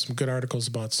tends to have some good articles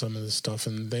about some of this stuff,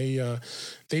 and they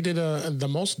did the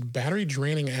most battery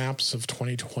draining apps of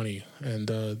 2020,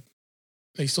 and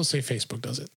they still say Facebook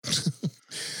does it.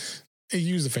 You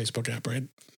use the Facebook app, right?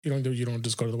 You don't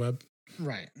just go to the web,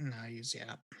 right? No, I use the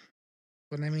app,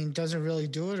 but I mean, does it really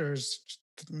do it, or is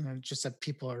just that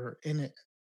people are in it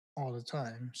all the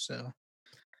time? So,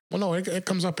 well, no, it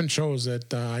comes up and shows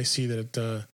that I see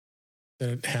that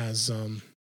it has.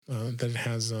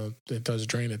 It does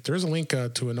drain it. There's a link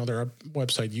to another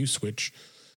website, USwitch,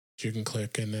 that you can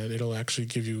click, and it'll actually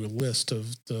give you a list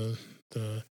of the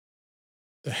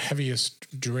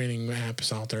heaviest draining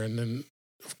apps out there, and then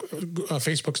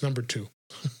Facebook's number 2.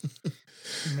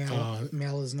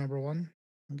 Mail is number 1,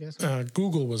 I guess.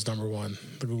 Google was number 1,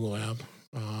 the Google app,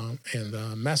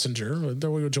 and Messenger,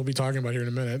 which we'll be talking about here in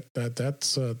a minute.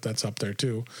 That's up there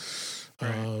too.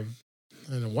 Right.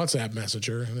 and a WhatsApp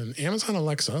Messenger, and then Amazon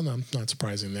Alexa. Not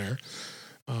surprising there.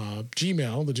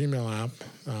 Gmail, the Gmail app,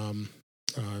 uh,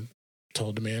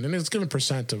 total demand, and it's given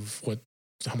percent of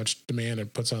how much demand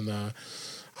it puts on the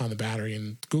battery.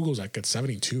 And Google's at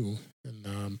 72,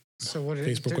 and So what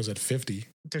Facebook was at 50.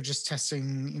 they're just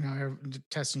testing,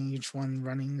 testing each one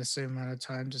running the same amount of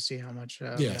time to see how much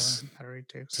more Yes, battery it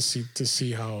takes. to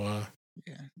see how.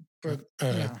 Yeah, but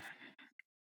Uh,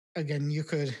 again, you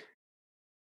could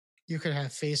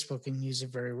have Facebook and use it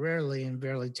very rarely and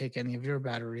barely take any of your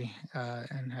battery,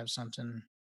 and have something,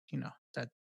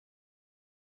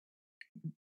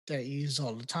 that you use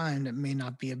all the time that may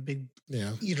not be a big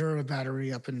yeah, eater of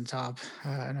battery up in the top.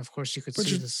 And of course, you could but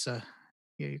see this.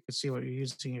 You could see what you're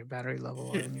using your battery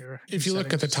level and your. if you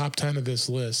look at the top 10 of this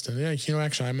list, and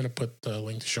actually, I'm going to put the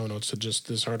link to show notes to just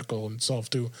this article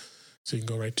itself too, so you can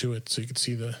go right to it, so you can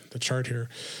see the chart here.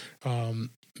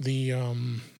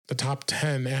 The top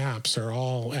 10 apps are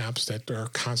all apps that are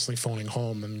constantly phoning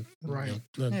home and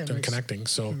and connecting.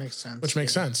 So makes sense. Which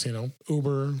makes sense.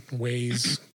 Uber,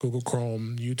 Waze, Google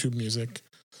Chrome, YouTube Music.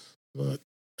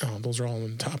 Those are all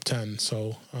in the top 10.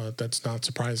 So that's not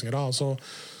surprising at all. So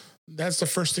that's the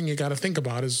first thing you got to think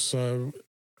about is,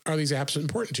 are these apps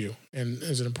important to you? And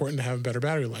is it important to have a better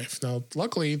battery life? Now,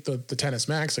 luckily, the 10S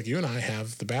Max, like you and I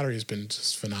have, the battery has been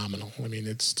just phenomenal. I mean,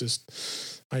 it's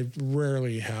just, I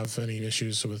rarely have any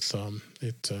issues with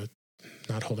it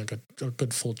not holding a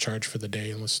good full charge for the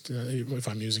day unless if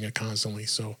I'm using it constantly.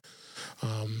 So,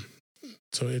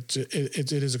 it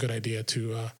is a good idea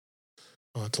to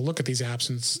look at these apps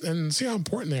and see how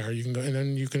important they are. You can go, and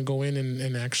then you can go in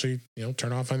and actually,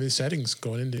 turn off on these settings,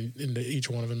 going into each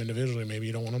one of them individually. Maybe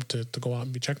you don't want them to go out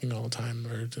and be checking all the time,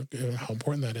 or how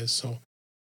important that is. So,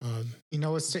 what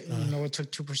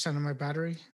took 2% of my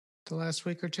battery the last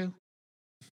week or two?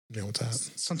 What's that?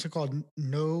 Something called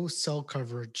no cell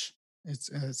coverage.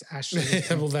 It's actually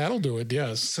well, that'll do it.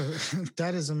 Yes. So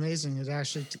that is amazing. It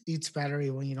actually eats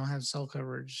battery when you don't have cell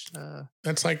coverage.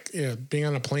 That's like being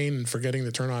on a plane and forgetting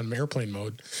to turn on airplane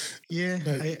mode. Yeah,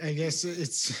 I guess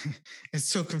it's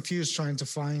so confused trying to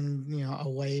find a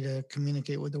way to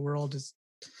communicate with the world. It's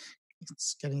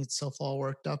getting itself all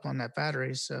worked up on that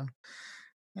battery. So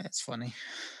that's funny.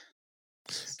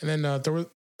 And then there was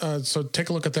so take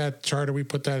a look at that chart, and we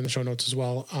put that in the show notes as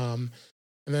well.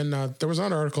 And then there was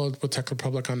another article with Tech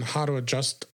Republic on how to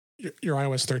adjust your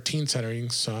iOS 13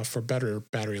 settings for better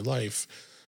battery life.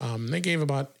 They gave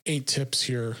about 8 tips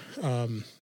here of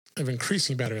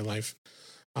increasing battery life.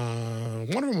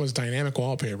 One of them was dynamic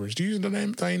wallpapers. Do you use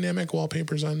dynamic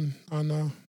wallpapers on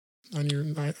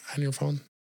your phone,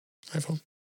 iPhone?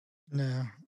 No,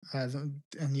 and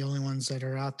the only ones that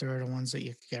are out there are the ones that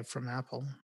you can get from Apple,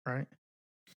 right?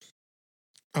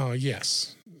 Oh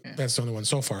yes, yeah. That's the only one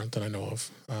so far that I know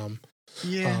of.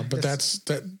 But that's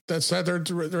they're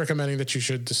recommending that you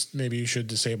should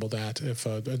disable that if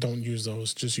don't use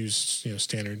those. Just use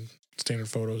standard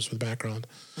photos for the background.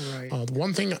 Right. The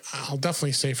one thing I'll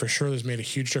definitely say for sure that's made a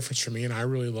huge difference for me, and I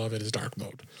really love it, is dark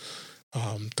mode.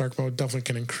 Dark mode definitely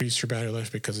can increase your battery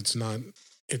life because it's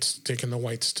taking the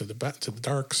whites to the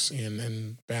darks,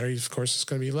 and batteries, of course, is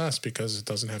going to be less because it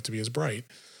doesn't have to be as bright.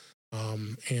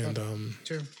 True.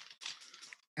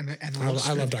 And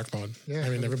I love dark mode. Yeah, I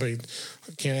mean, everybody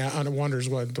wonders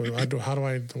how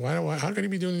can you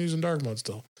be using dark mode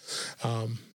still?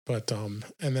 And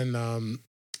then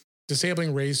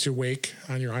disabling raise to wake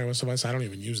on your iOS device. I don't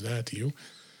even use that. Do you?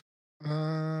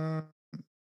 The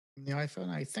iPhone,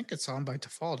 I think it's on by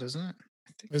default, isn't it?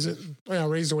 Is it? Oh, yeah,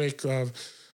 raise to wake to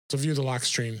view the lock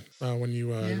screen when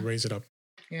you raise it up.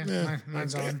 Yeah,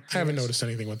 mine's on. I haven't noticed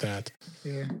anything with that.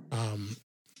 Yeah.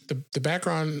 The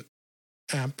background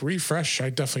app refresh, I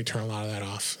definitely turn a lot of that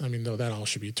off. I mean, though that all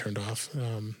should be turned off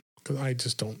because I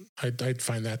just don't. I'd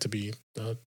find that to be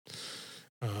a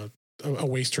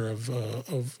waster of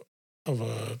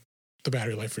the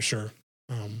battery life for sure.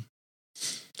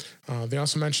 They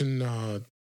also mentioned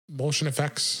motion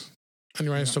effects on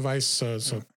your iOS device, so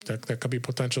that could be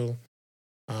potential.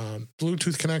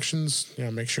 Bluetooth connections.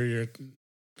 Make sure you're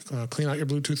clean out your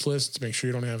Bluetooth list. Make sure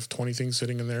you don't have 20 things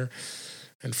sitting in there,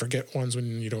 and forget ones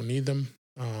when you don't need them.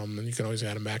 And you can always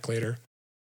add them back later.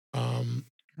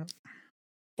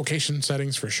 Location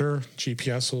settings for sure.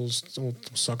 GPS will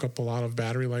suck up a lot of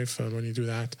battery life when you do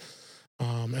that.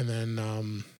 And then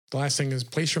the last thing is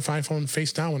place your iPhone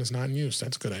face down when it's not in use.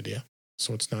 That's a good idea.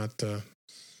 So it's not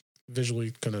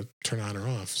visually going to turn on or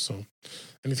off. So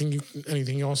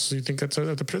anything else you think that's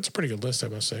a pretty good list, I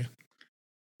must say.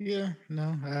 Yeah,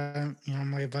 no,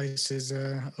 my advice is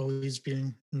always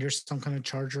being near some kind of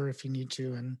charger if you need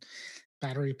to, and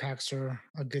battery packs are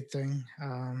a good thing.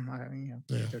 Yeah.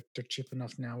 They're cheap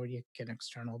enough now where you get an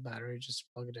external battery, just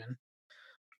plug it in.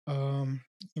 Um,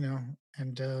 you know,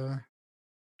 and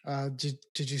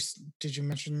did you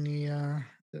mention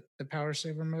the power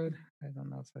saver mode? I don't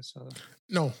know if I saw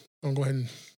No, I'll go ahead and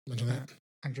mention that.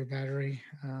 under battery.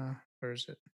 Where is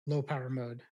it? Low power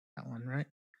mode. That one, right?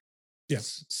 Yeah.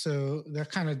 So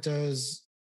that kind of does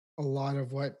a lot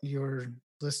of what you're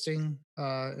listing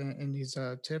in these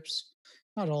tips.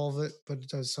 Not all of it, but it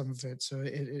does some of it. So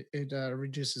it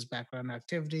reduces background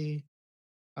activity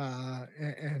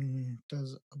and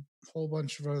does a whole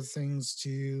bunch of other things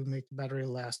to make the battery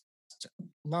last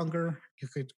longer. You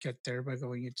could get there by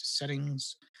going into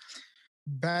settings,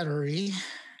 battery,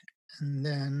 and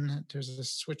then there's a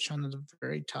switch on the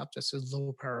very top that says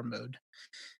low power mode.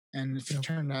 And if you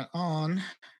turn that on,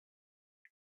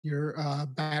 your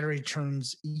battery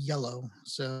turns yellow.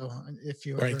 So if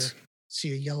you ever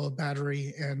see a yellow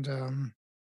battery and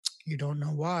you don't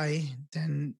know why,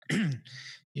 then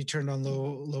you turn on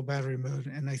low battery mode.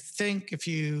 And I think if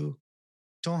you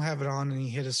don't have it on and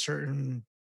you hit a certain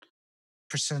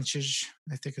percentage,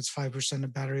 I think it's 5%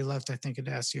 of battery left, I think it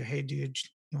asks you, hey dude,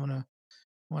 you want to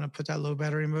put that low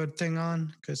battery mode thing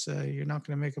on, because you're not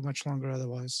going to make it much longer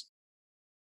otherwise.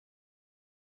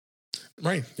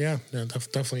 Right. Yeah.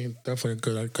 Definitely a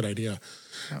good idea.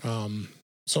 Yep.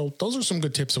 So those are some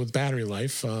good tips with battery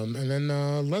life. And then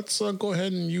let's go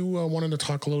ahead, and you wanted to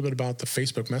talk a little bit about the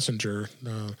Facebook Messenger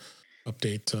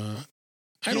update.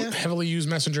 I don't heavily use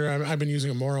Messenger. I've been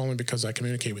using it more only because I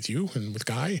communicate with you and with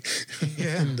Guy.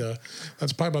 Yeah. And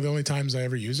that's probably about the only times I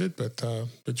ever use it. But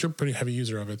you're a pretty heavy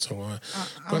user of it. So go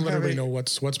and let everybody know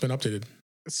what's been updated.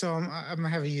 So I'm a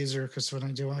heavy user because when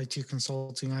I do IT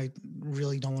consulting, I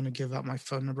really don't want to give out my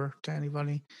phone number to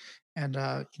anybody. And,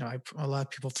 a lot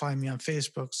of people find me on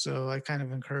Facebook, so I kind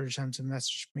of encourage them to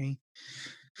message me.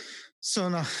 So,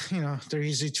 no, they're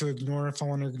easy to ignore if I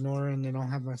want to ignore, and they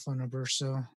don't have my phone number.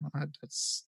 So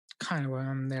that's kind of why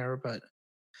I'm there. But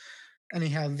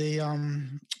anyhow,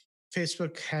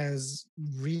 Facebook has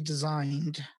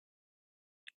redesigned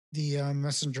the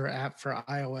Messenger app for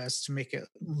iOS to make it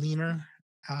leaner.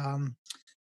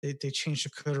 They changed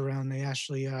the code around. They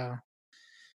actually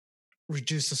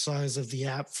reduce the size of the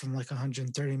app from like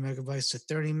 130 megabytes to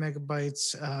 30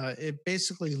 megabytes. It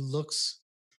basically looks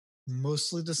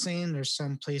mostly the same. There's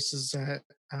some places that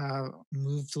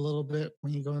moved a little bit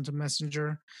when you go into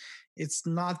Messenger. It's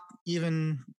not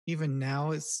even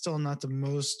now, it's still not the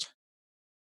most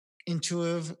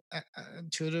intuitive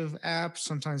app.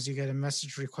 Sometimes you get a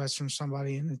message request from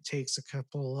somebody and it takes a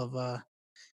couple of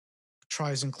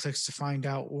tries and clicks to find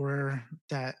out where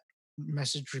that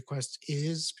message request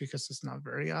is, because it's not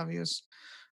very obvious.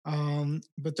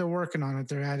 But they're working on it.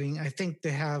 They're adding, I think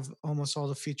they have almost all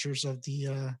the features of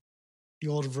the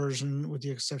older version, with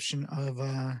the exception of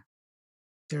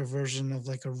their version of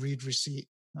like a read receipt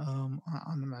on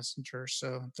the Messenger.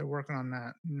 So they're working on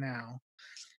that now.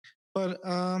 But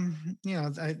I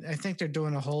think they're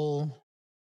doing a whole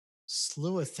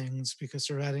slew of things, because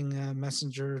they're adding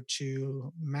Messenger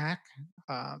to Mac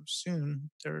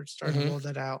soon. They're starting to roll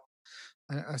that out,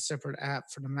 a separate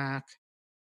app for the Mac.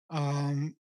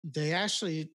 They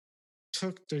actually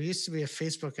there used to be a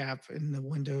Facebook app in the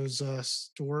Windows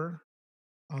store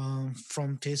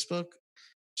from Facebook.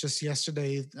 Just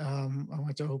yesterday, I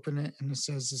went to open it and it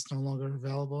says it's no longer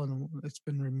available and it's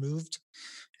been removed,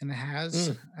 and it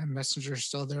has, and Messenger is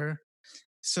still there.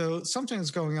 So something's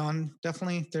going on.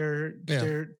 Definitely, they're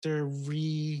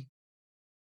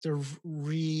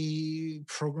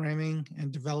reprogramming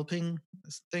and developing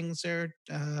things there.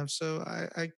 So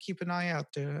I keep an eye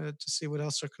out there to see what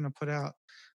else they're going to put out.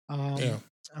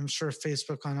 I'm sure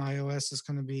Facebook on iOS is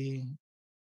going to be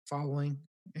following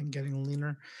and getting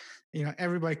leaner.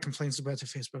 Everybody complains about the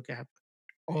Facebook app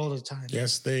all the time.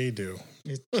 Yes, they do.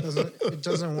 It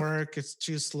doesn't work. It's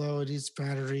too slow. It eats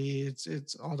battery.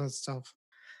 It's all that stuff.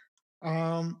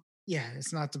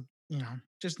 It's not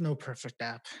there's no perfect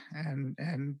app, and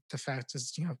the fact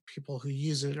is, people who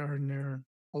use it are in there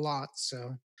a lot.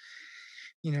 So,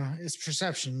 it's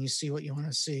perception. You see what you want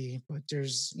to see, but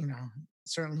there's,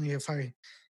 certainly if I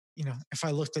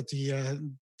looked at the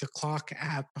clock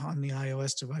app on the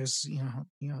iOS device,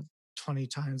 20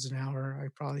 times an hour, I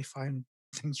probably find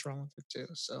things wrong with it too.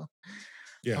 So,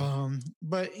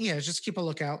 but just keep a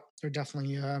lookout. They're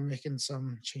definitely making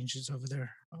some changes over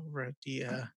at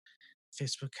the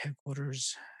Facebook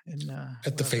headquarters at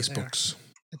the Facebooks.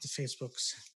 At the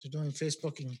Facebooks, they're doing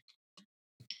Facebooking.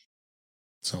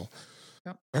 So,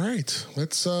 all right,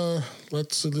 let's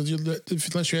unless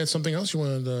you had something else you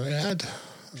wanted to add.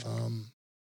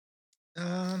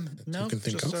 No, you can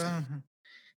think of.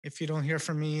 if you don't hear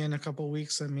from me in a couple of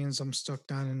weeks, that means I'm stuck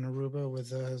down in Aruba with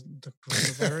the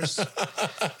coronavirus.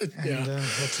 And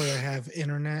hopefully I have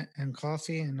internet and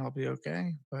coffee and I'll be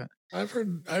okay. But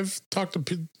I've talked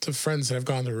to friends that have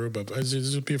gone to Aruba. Is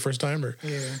this be your first time or?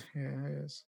 Yeah, it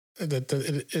is.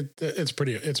 It's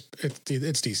pretty.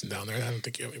 It's decent down there. I don't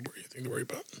think you have anything to worry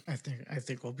about. I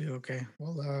think we'll be okay.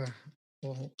 Well,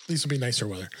 at least it'll be nicer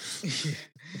weather.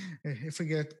 If we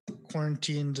get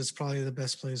quarantined, it's probably the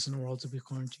best place in the world to be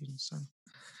quarantined. So,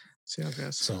 see how it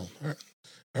goes. So,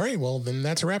 all right. Well, then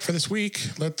that's a wrap for this week.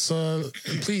 Let's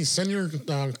please send your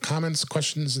comments,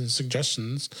 questions, and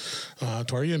suggestions to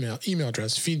our email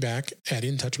address,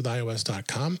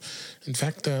 feedback@intouchwithios.com. In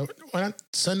fact, why not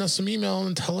send us some email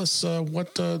and tell us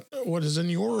what is in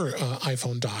your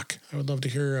iPhone dock? I would love to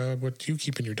hear what you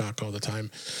keep in your dock all the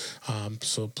time.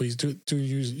 So please do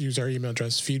use our email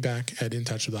address,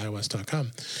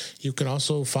 feedback@intouchwithios.com. You can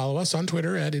also follow us on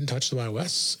Twitter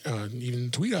 @intouchwithios.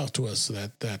 Even tweet out to us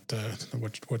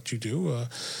what you do,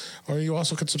 or you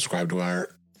also could subscribe to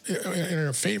our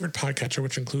favorite podcatcher,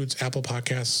 which includes Apple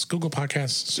Podcasts, Google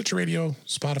Podcasts, Stitcher Radio,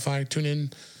 Spotify,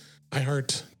 TuneIn,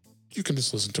 iHeart. You can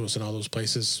just listen to us in all those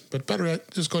places, but better yet,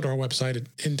 just go to our website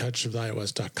at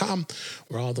intouchwithios.com,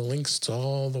 where all the links to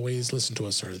all the ways to listen to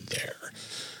us are there.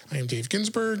 I am Dave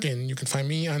Ginsburg, and you can find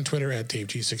me on Twitter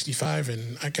 @DaveG65,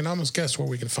 and I can almost guess where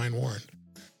we can find Warren.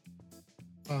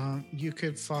 You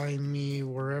could find me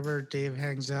wherever Dave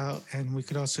hangs out, and we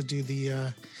could also do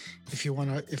the if you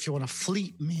wanna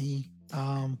fleet me.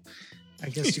 I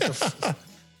guess you could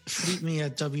fleet me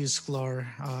at W Sklar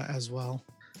as well.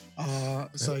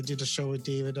 So I did a show with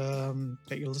David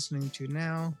that you're listening to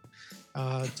now.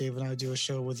 Dave and I do a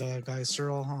show with Guy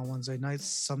Searle on Wednesday nights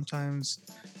sometimes.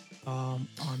 On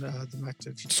the Back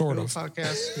to the Future sort of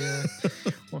podcast, yeah.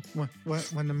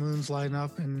 when the moons line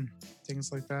up and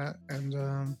things like that, and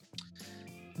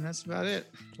that's about it.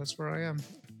 That's where I am.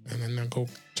 And then go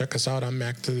check us out on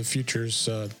Back to the Future's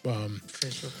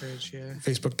Facebook page. Yeah,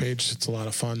 Facebook page. It's a lot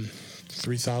of fun.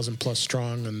 3,000 plus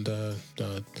strong, and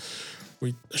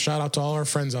we shout out to all our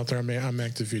friends out there on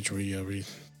Back to the Future. We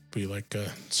like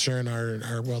sharing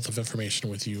our wealth of information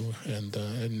with you and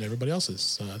everybody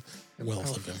else's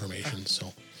wealth of information.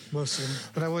 So most of them,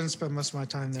 but I wouldn't spend most of my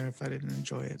time there if I didn't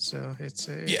enjoy it. So it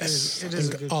is a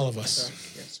good all group. of us.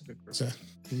 Yeah, it's a good group. It's a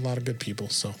lot of good people.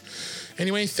 So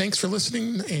anyway, thanks for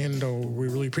listening, and we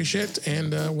really appreciate it.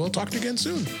 And we'll talk to you again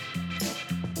soon.